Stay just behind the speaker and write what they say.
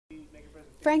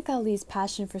Frank Alli's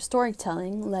passion for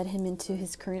storytelling led him into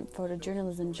his current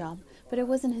photojournalism job, but it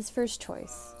wasn't his first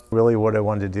choice. Really what I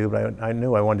wanted to do, but I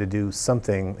knew I wanted to do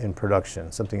something in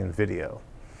production, something in video.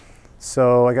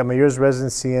 So I got my year's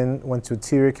residency in, went to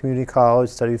Tier Community College,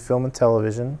 studied film and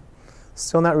television.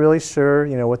 Still not really sure,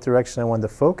 what direction I wanted to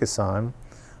focus on.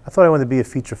 I thought I wanted to be a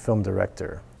feature film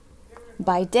director.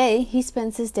 By day, he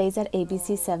spends his days at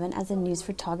ABC7 as a news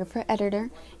photographer editor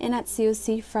and at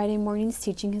COC Friday mornings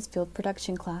teaching his field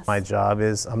production class. My job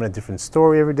is I'm in a different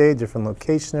story every day, different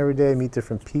location every day, meet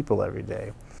different people every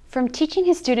day. From teaching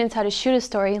his students how to shoot a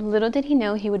story, little did he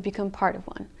know he would become part of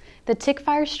one. The tick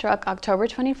fire struck October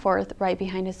 24th right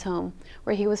behind his home,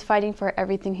 where he was fighting for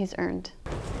everything he's earned.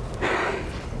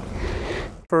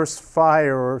 First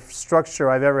fire or structure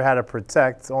I've ever had to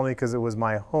protect, only because it was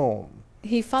my home.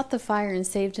 He fought the fire and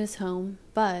saved his home,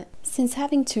 but since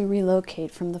having to relocate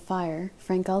from the fire,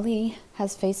 Frank Alli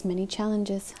has faced many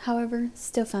challenges, however,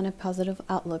 still found a positive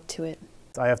outlook to it.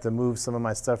 I have to move some of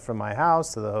my stuff from my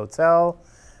house to the hotel,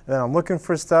 and then I'm looking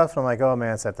for stuff, and I'm like, oh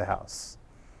man, it's at the house.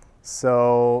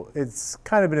 So it's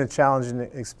kind of been a challenging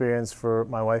experience for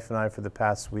my wife and I for the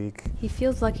past week. He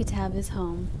feels lucky to have his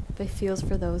home, but feels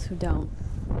for those who don't.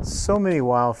 So many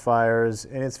wildfires,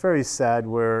 and it's very sad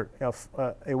where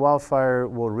a wildfire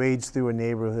will rage through a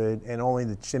neighborhood and only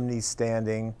the chimney's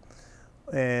standing,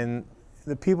 and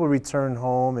the people return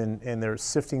home and they're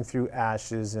sifting through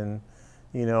ashes and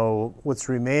what's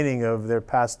remaining of their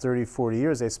past 30, 40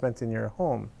 years they spent in your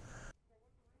home.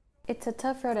 It's a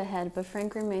tough road ahead, but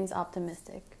Frank remains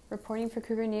optimistic. Reporting for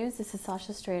Cougar News, this is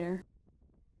Sasha Strader.